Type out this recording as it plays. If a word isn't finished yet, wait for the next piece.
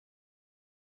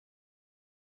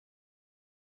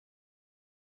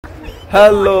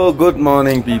Hello, good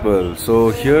morning people.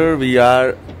 So here we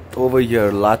are over here,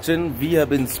 Lachin. We have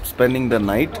been spending the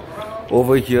night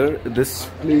over here. This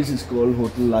place is called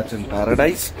Hotel Lachin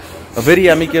Paradise. A very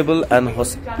amicable and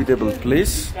hospitable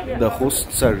place. The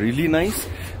hosts are really nice.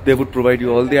 They would provide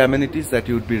you all the amenities that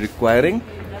you would be requiring.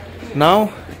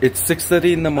 Now it's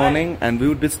 6:30 in the morning and we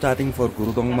would be starting for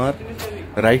Gurudongmar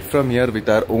right from here with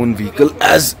our own vehicle.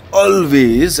 As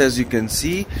always, as you can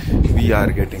see, we are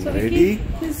getting ready.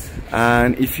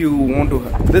 And if you want to,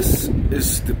 this is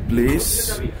the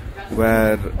place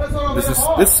where this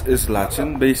is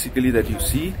Lachin basically that you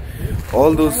see.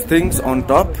 All those things on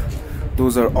top,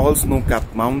 those are all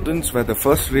snow-capped mountains where the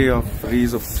first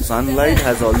rays of sunlight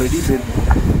has already been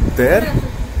there.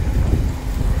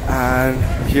 And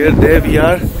there we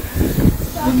are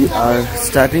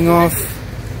starting off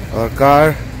our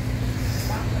car.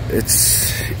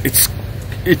 It's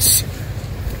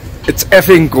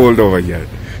effing cold over here.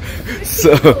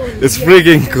 So it's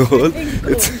freaking cold.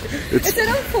 It's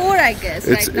around 4, I guess.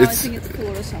 Right now I think it's 4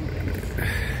 or something.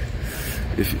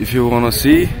 If you wanna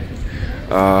see,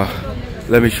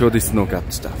 let me show the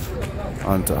snow-capped stuff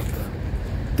on top.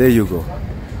 There you go.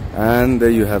 And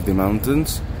there you have the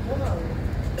mountains.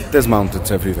 There's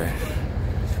mountains everywhere.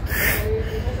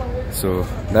 So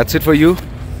that's it for you.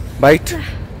 Bite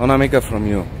on a makeup from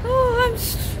you. Oh, I'm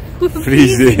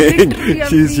freezing.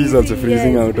 She's also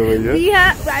freezing out over here. We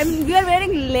are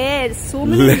wearing layers. So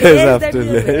many layers after that we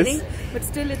are layers. wearing, but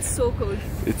still it's so cold.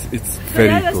 It's very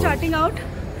cold. We are starting out.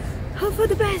 Hope for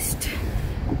the best.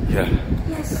 Yeah.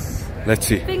 Yes. Let's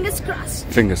see. Fingers crossed.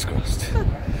 Fingers crossed.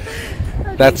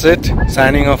 That's it.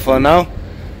 Signing off for now.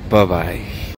 Bye bye.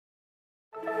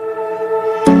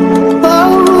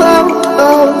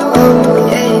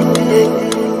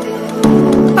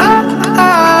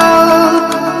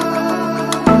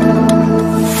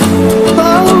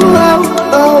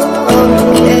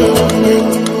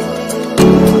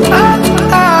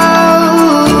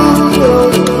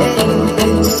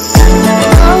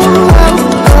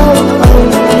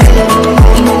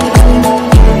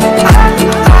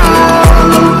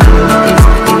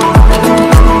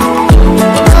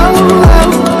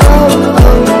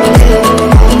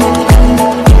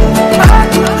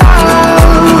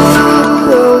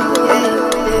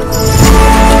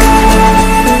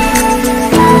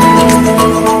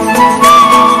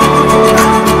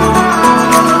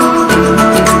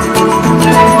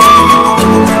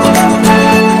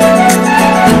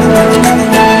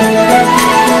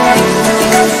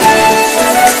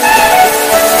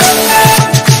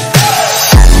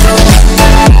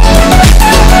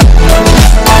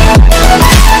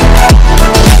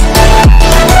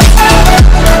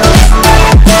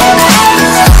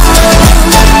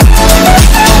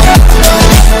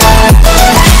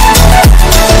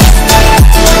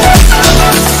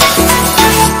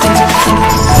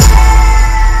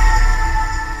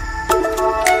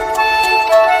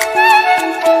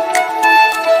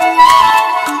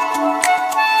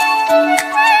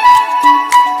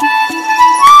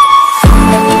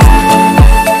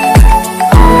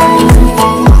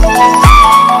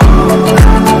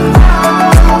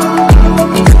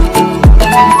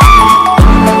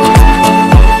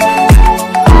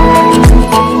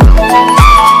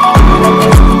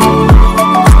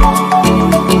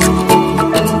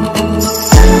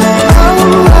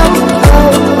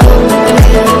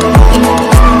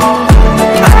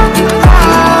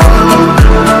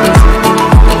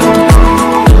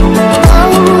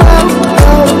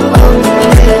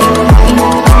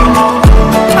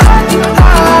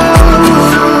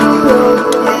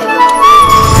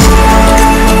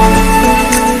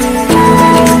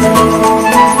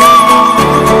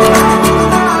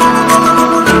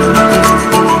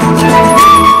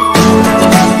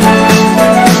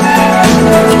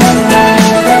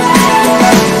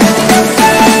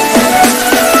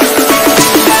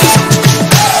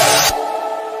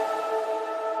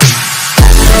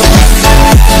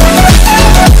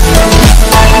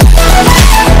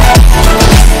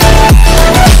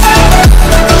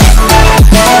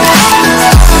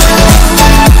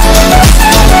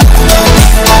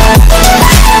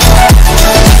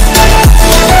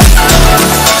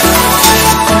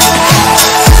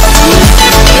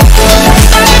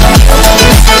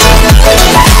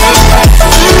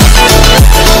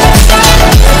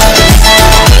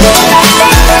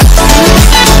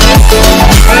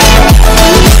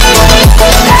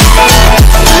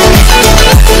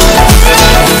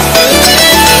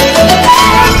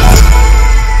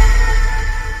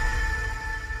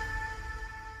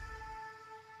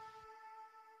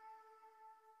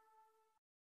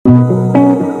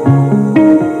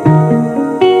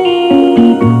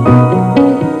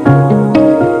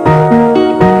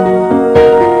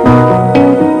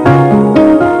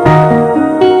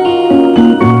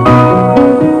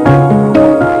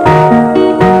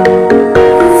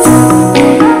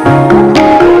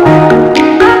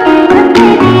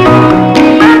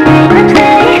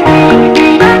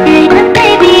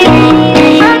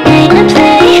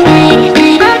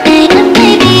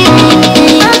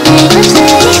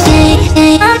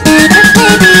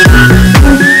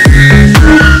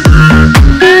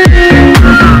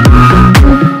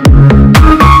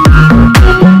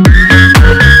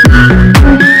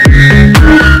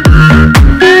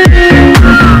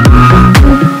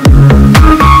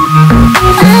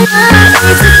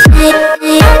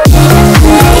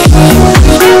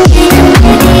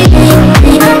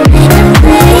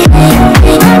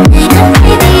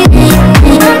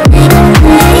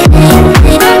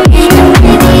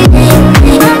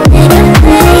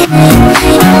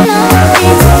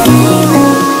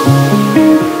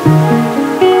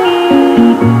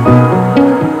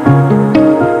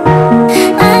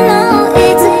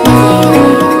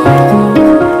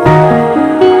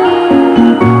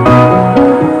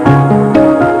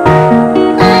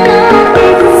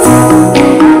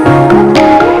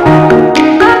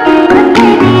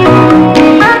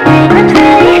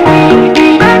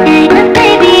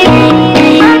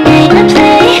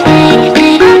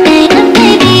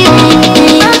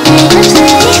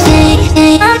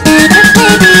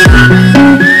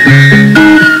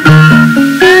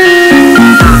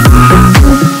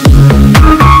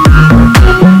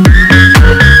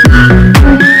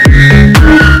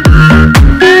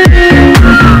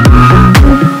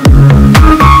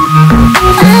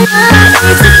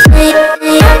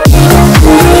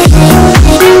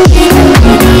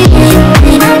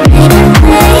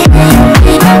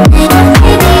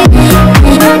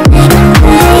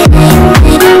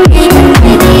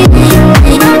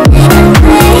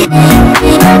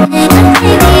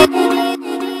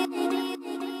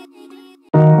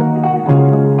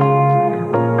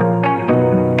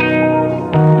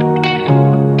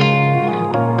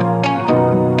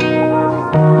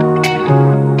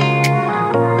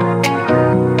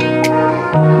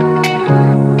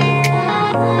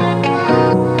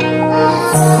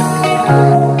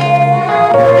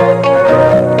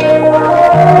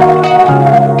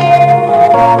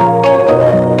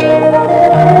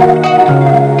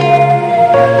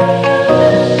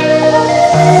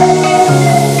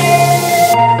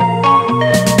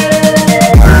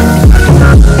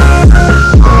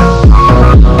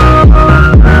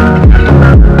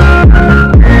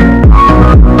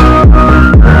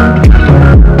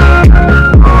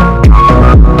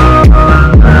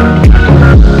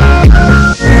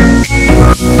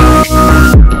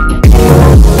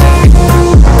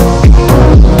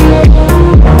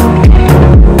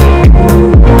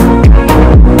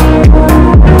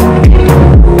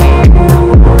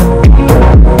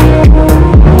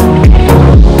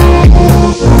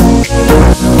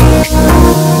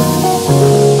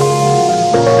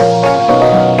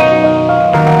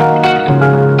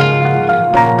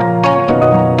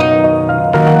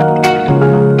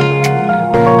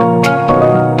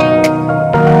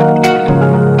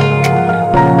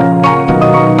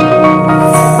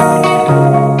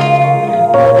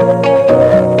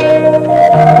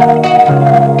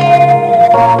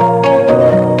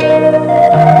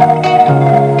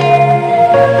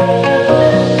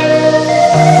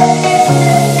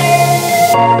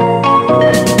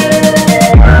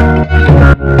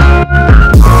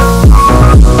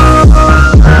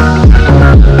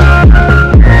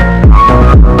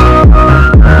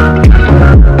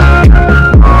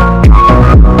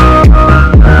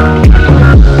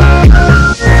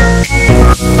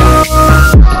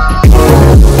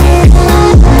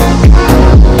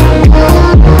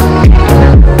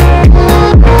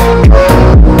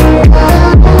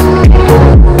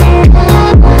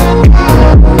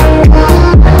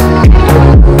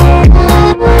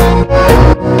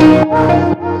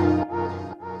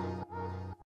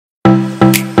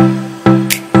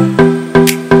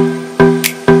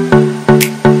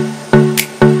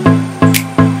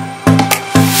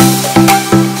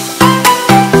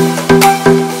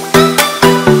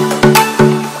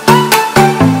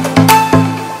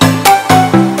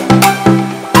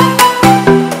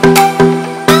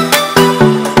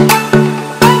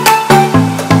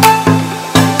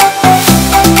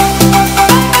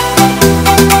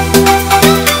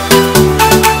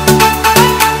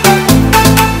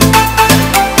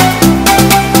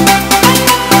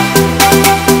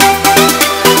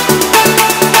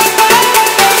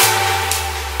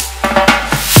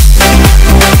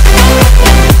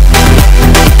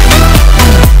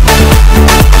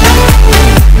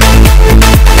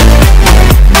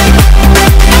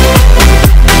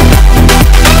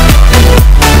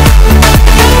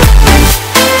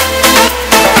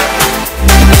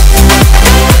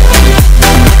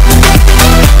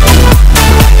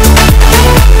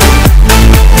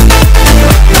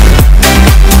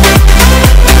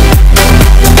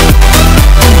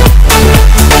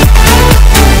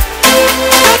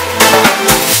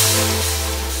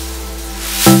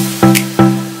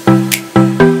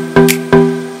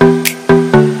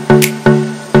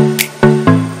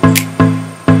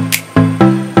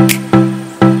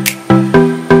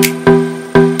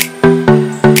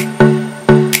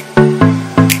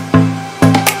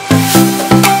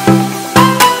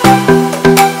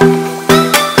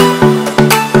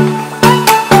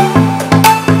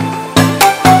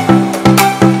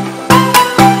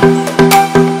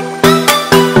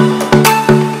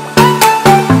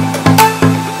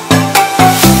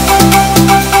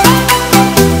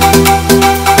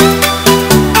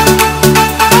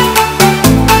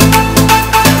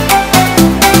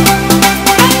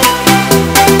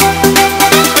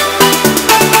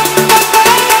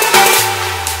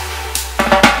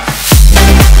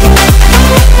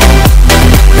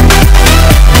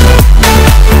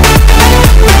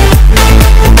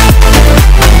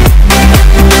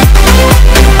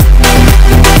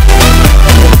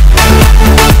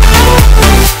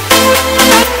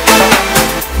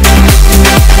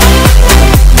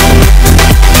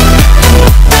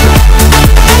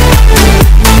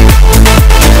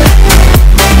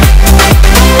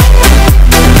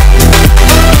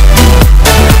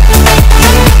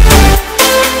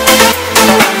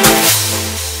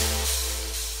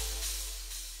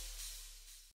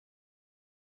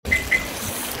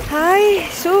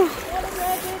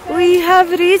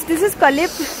 reached. This is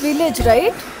Kalip village,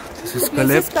 right? This is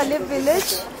This is Kalip village.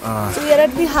 So we are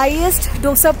at the highest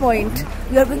dosa point.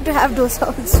 We are going to have dosa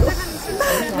also.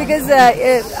 Because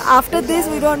after this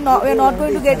we are not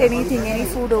going to get any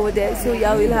food over there. So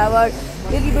yeah, we'll have our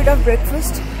little bit of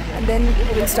breakfast and then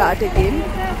we'll start again.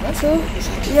 So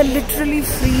we are literally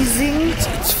freezing.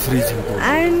 It's freezing.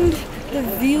 And the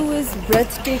view is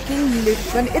breathtaking.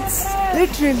 It's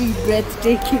literally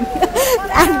breathtaking.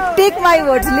 And take my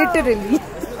words, literally.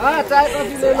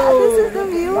 This is the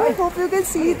view. I hope you can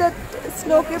see that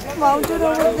snow-capped mountain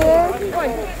over there.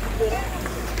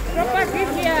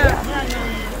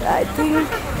 I think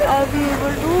I'll be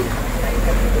able to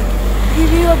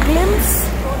give you a glimpse.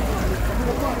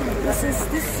 This is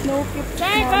this snow-capped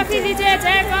mountain.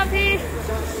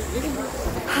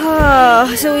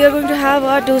 So we are going to have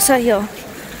our dosa here.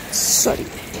 Sorry.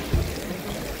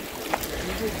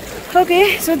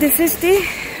 Okay, so this is the.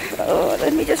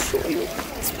 Let me just show you.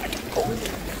 It's pretty cold.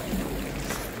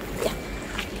 Yeah,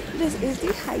 this is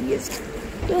the highest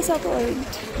dosa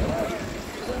point.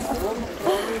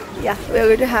 Yeah, we are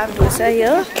going to have dosa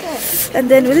here, and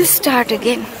then we'll start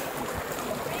again.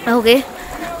 Okay.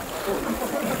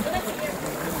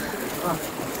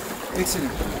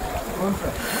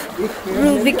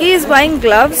 Vicky is buying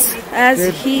gloves as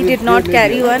he did not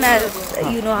carry one, as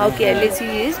you know how careless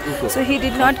he is. So he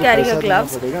did not carry a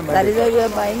gloves. That is why we are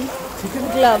buying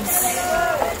gloves.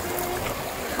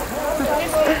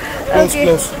 Okay.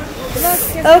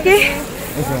 Okay.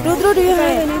 Rudra, do you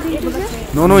have anything to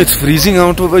say? No, it's freezing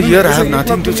out over here. I have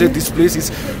nothing to say. This place is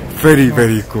very,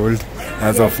 very cold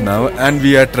as of now, and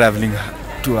we are traveling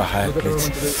to a higher place.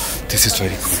 This is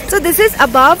very cool. So this is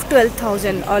above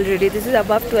 12,000 already. This is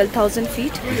above 12,000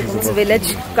 feet. It's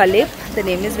village Kalip. The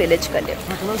name is village Kalip.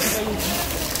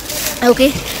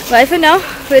 Okay, bye for now.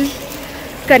 We'll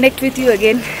connect with you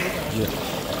again.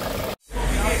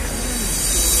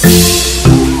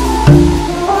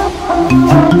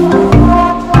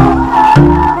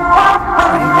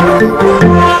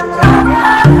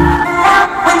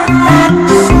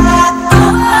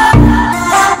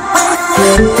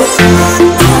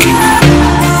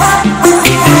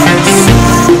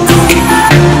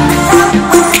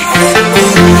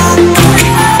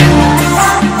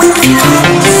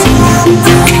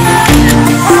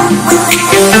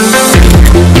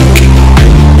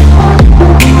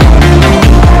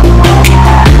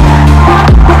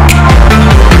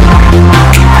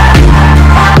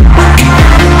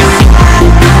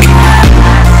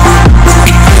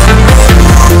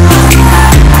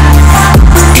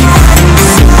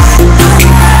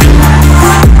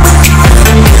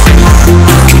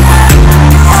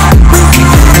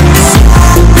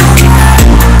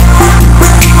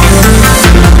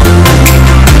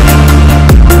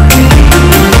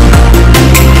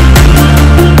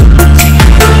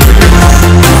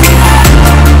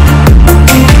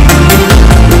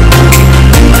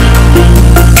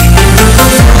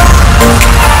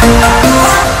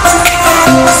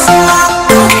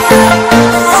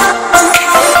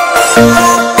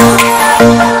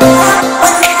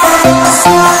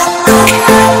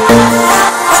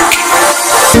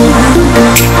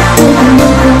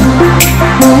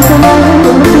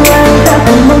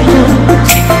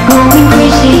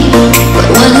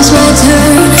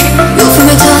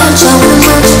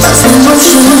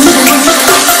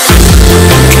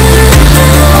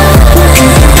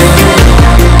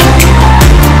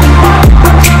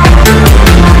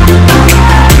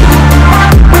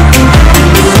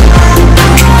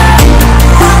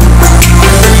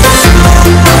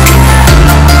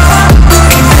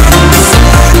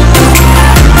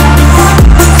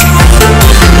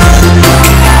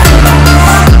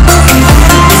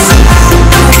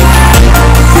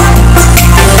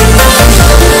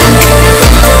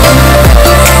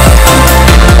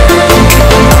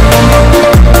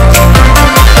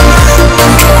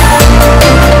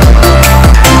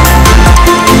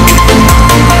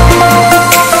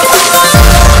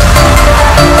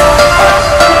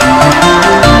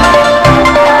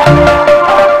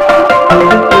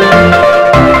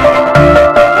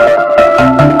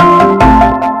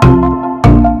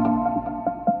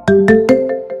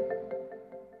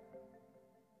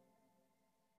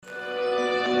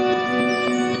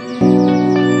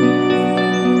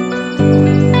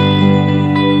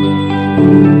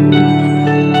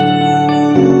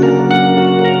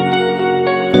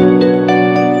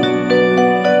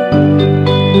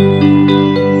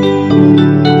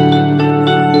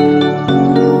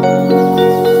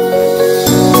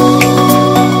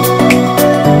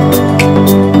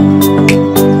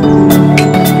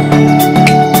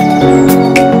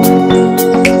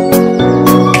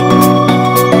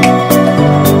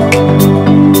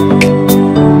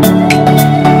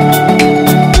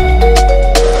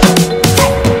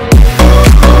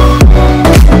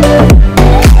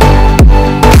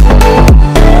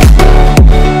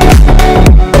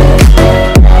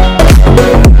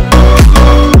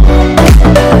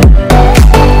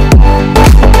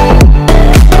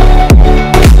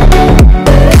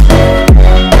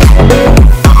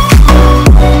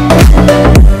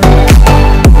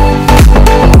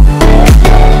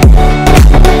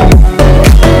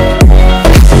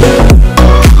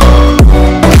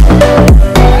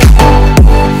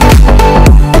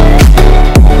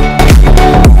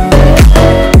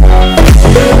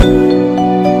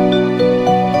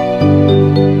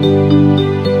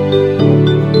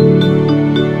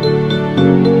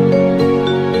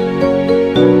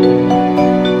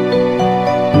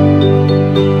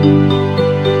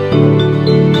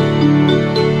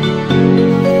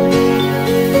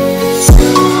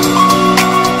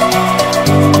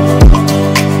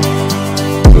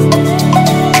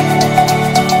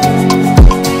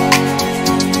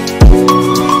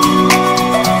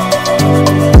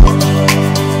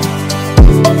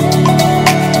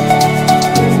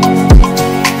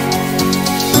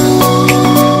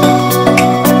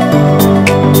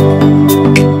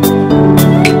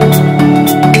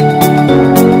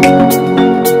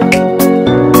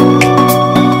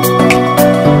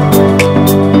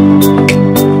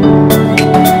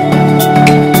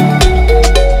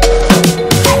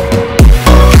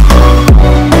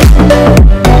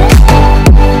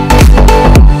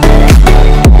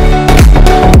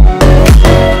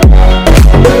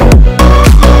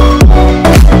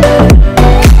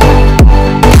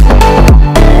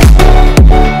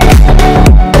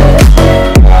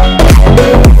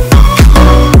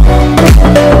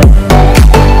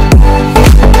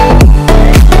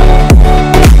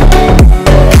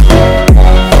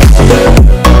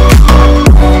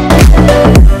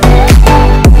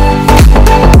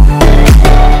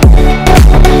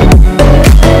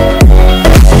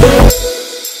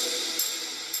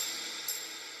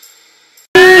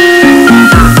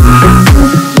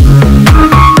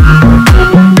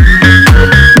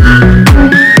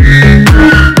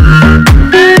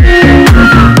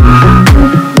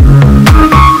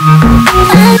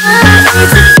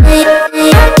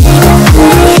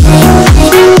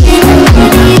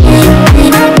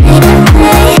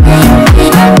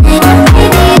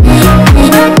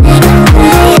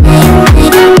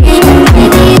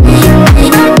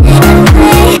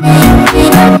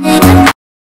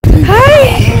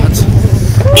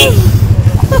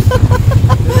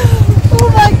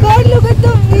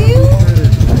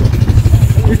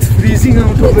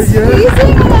 over here.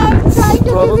 freezing and I'm trying to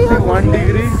give Probably you a 1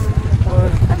 degree.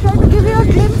 I'm trying to give you a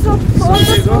glimpse of all the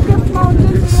snow-capped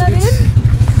mountains we are in.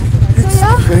 So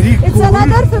yeah, very it's cool.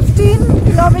 another 15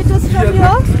 kilometers from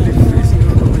here.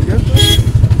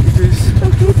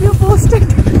 I'll keep you posted. We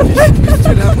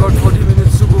still have got 40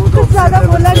 minutes to go. कुछ ज़्यादा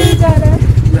बोला नहीं जा रहा है.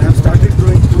 We have started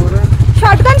going to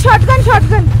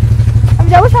Shotgun. हम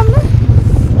जाओ सामने.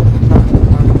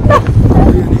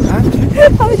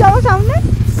 हम जाओ सामने.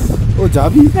 ओ जा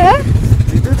भी है?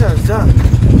 इधर जा.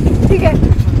 ठीक है.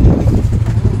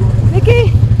 Vicky.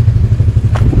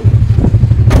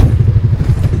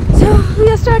 So we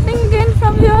are starting again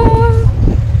from here.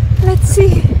 Let's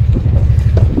see.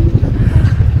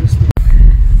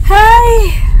 Hi.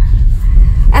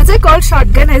 As I called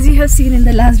shotgun, as you have seen in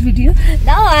the last video,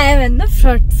 now I am in the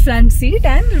front seat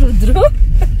and Rudra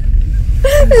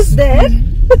is there.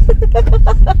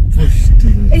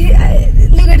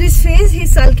 Look at his face,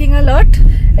 he's sulking a lot.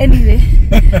 Anyway.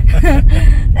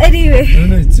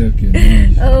 No, it's okay.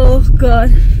 No. Oh God.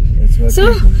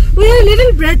 So we are a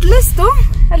little breathless though.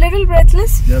 A little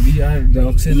breathless. Yeah, we are. The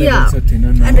oxygen levels are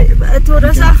thinner now. And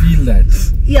थोड़ा सा. Feel that.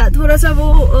 Yeah, थोड़ा सा वो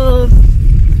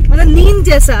मतलब नींद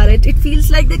जैसा आ रहा है. It feels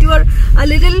like that you are a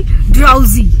little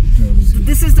drowsy.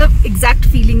 This is the exact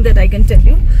feeling that I can tell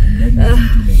you.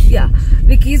 Yeah,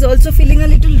 Vicky is also feeling a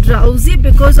little drowsy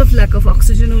because of lack of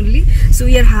oxygen only. So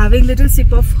we are having little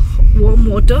sip of warm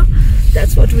water.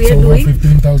 That's what we are doing.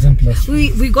 15,000 plus.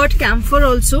 We got camphor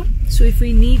also. So if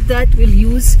we need that, we'll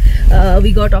use.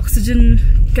 We got oxygen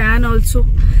can also.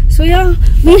 So yeah,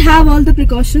 we have all the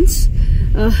precautions.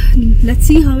 Let's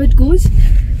see how it goes.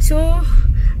 So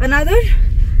another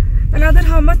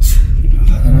how much?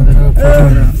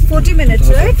 Another 40 minutes,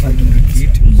 right? 500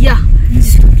 feet. Yeah.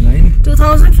 Yes, climb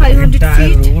 2,500 entire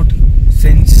feet. road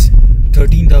since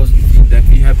 13,000 feet that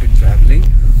we have been traveling.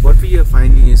 What we are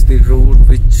finding is the road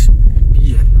which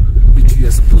we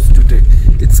are supposed to take.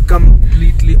 It's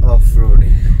completely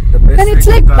off-roading. The best And it's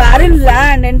thing like about barren it,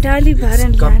 land, entirely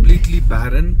barren it's land. completely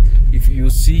barren. If you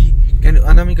see,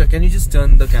 Anamika, can you just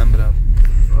turn the camera?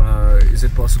 Is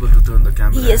it possible to turn the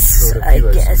camera? Yes, the I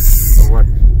viewers guess.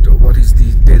 What is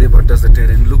the terrain? What does the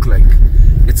terrain look like?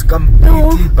 It's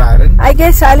completely barren. I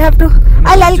guess I'll have to.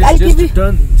 I'll give you.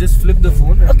 Just flip the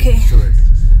phone and Okay. show it.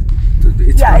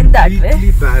 It's Yeah, in that way.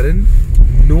 completely barren.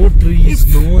 No trees,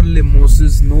 no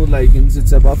mimosas, no lichens.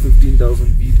 It's above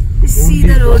 15,000 feet. See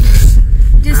Only the road. rocks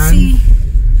Just and see.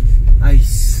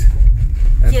 ice.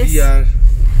 And Yes. we are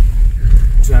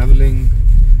traveling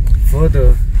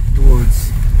further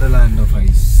towards the land of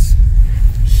ice.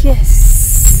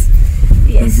 Yes.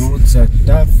 Yes. The roads are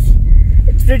tough,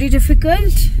 It's pretty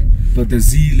difficult. but the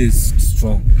zeal is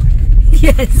strong.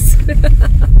 Yes.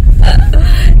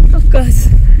 Of course.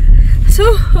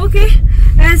 So, okay.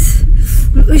 As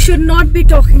we should not be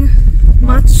talking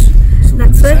much. So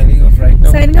That's we're why. signing off right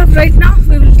now. Signing off right now.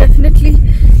 We will definitely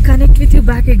connect with you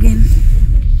back again.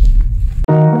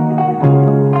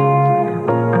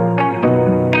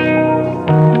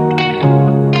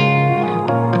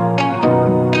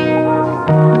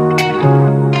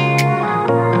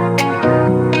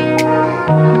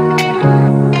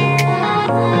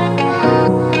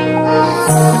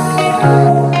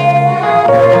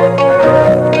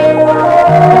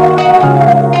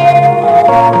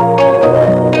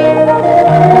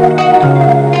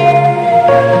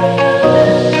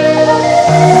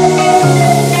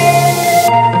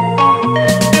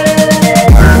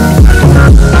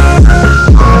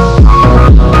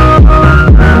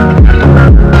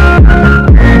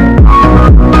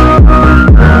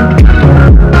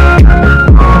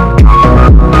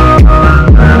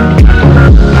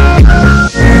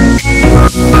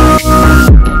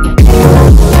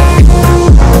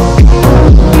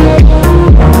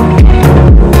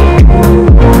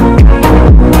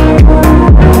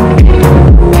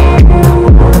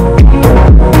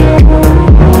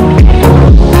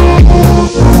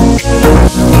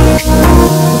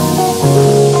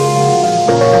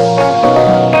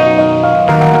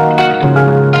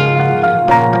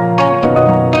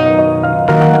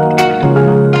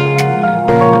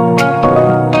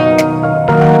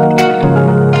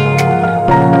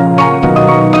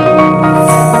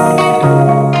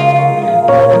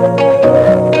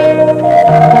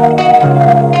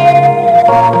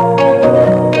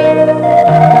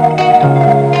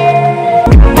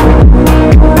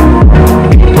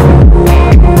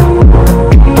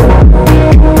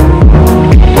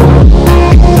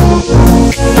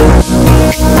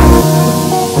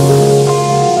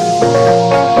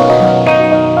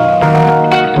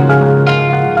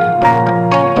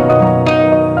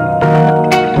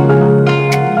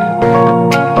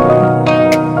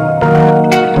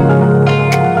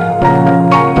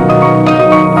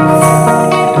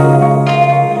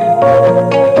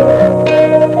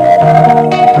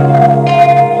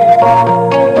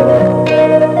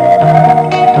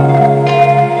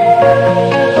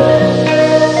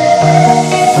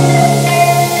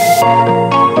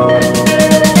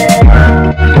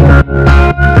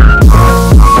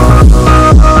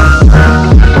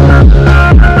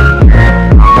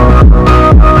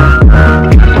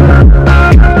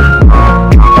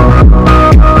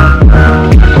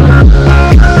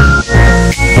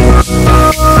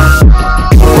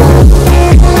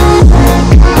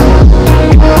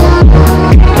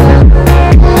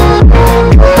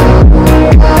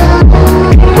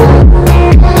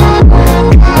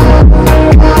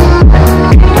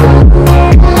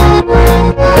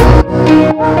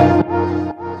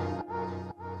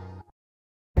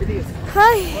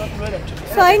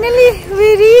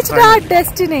 reached our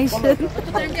destination.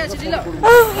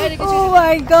 Oh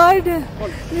my God!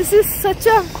 This is such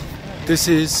a. This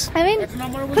is. I mean,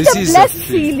 this such a is blessed a feat.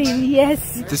 feeling. Yes.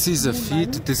 This is a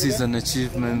feat. This is an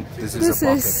achievement. This is a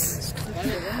bucket list.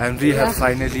 And we have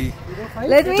finally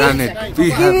done it. We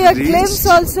give have you a reached. glimpse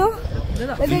also.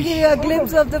 Let me give you a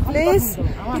glimpse of the place.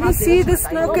 You can see the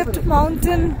snow-capped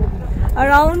mountain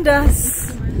around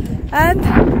us, and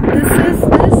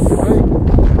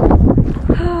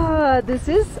this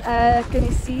is can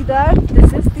you see that?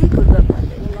 This is the Gurudongmar.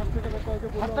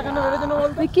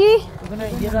 Vicky.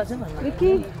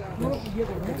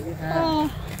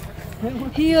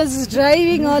 He was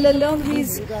driving all along.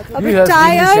 He's a bit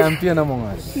tired. Champion among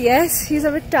us. Yes, he's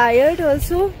a bit tired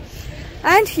also.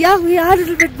 And yeah, we are a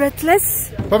little bit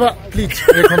breathless. Baba, please.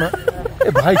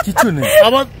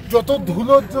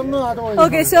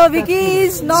 Okay, so Vicky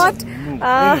is not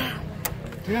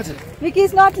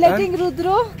letting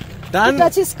Rudro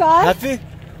touch his car. Happy?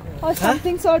 Or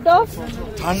something sort of.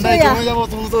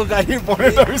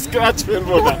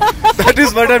 That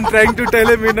is what I'm trying to tell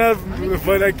him in a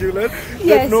vernacular. Yes.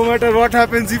 That no matter what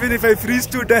happens, even if I freeze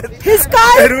to death, His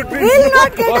car there would be will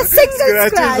not get a single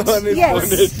scratches scratch. on his Yes,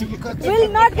 will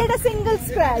not get a single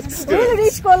scratch. We'll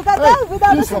reach Kolkata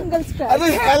without a single scratch.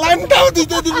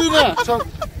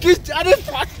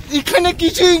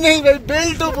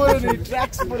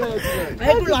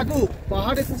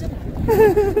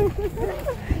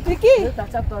 Vicky,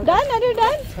 done? Are you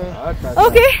done?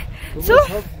 Okay, so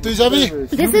this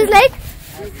is like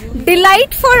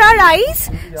delight for our eyes.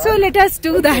 So let us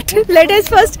do that. Let us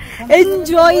first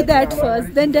enjoy that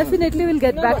first. Then definitely we'll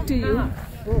get back to you.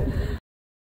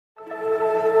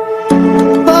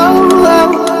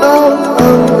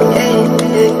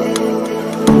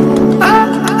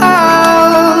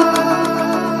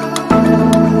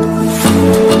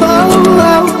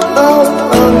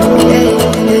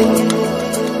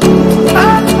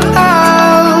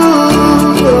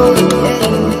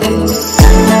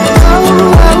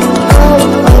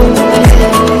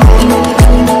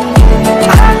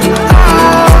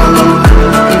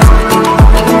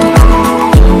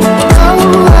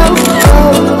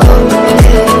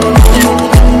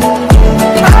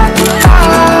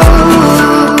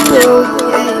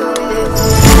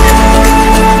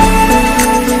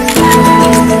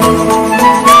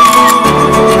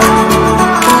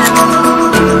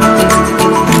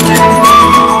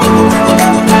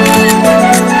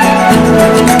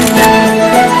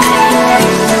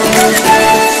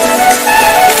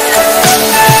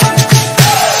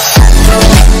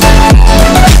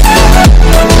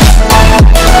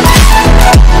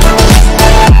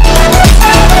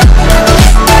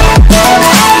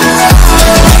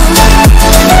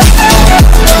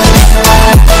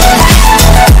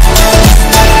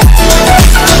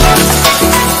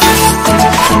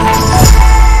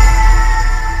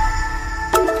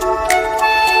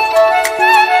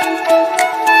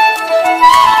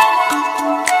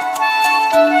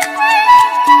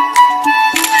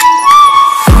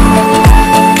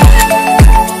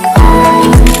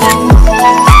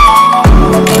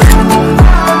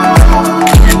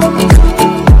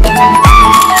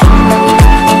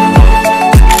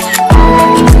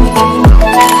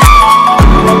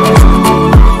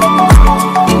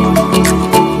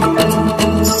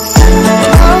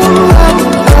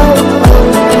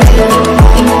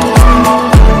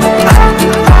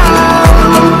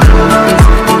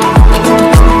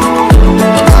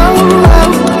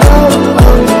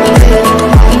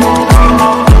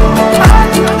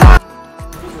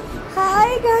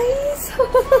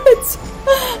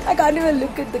 I can't even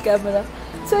look at the camera.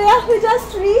 So yeah, we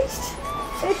just reached.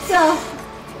 It's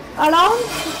around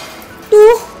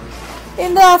 2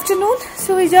 in the afternoon.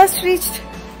 So we just reached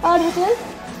our hotel.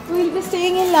 We will be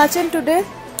staying in Lachen today,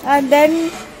 and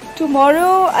then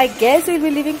tomorrow I guess we'll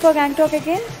be leaving for Gangtok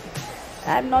again.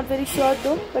 I'm not very sure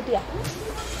though, but yeah.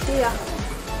 So yeah.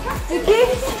 Okay.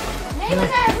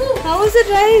 How was the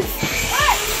drive?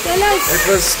 Tell us. It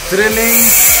was thrilling,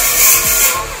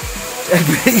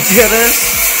 adventurous,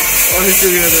 all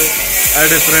together. A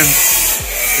different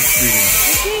experience.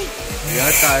 Okay. We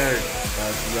are tired.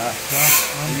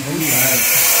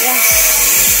 Yeah.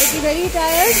 We're very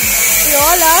tired. We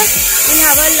all are. We'll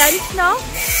have our lunch now.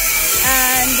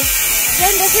 And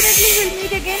then definitely we'll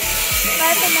meet again.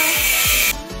 Bye for now.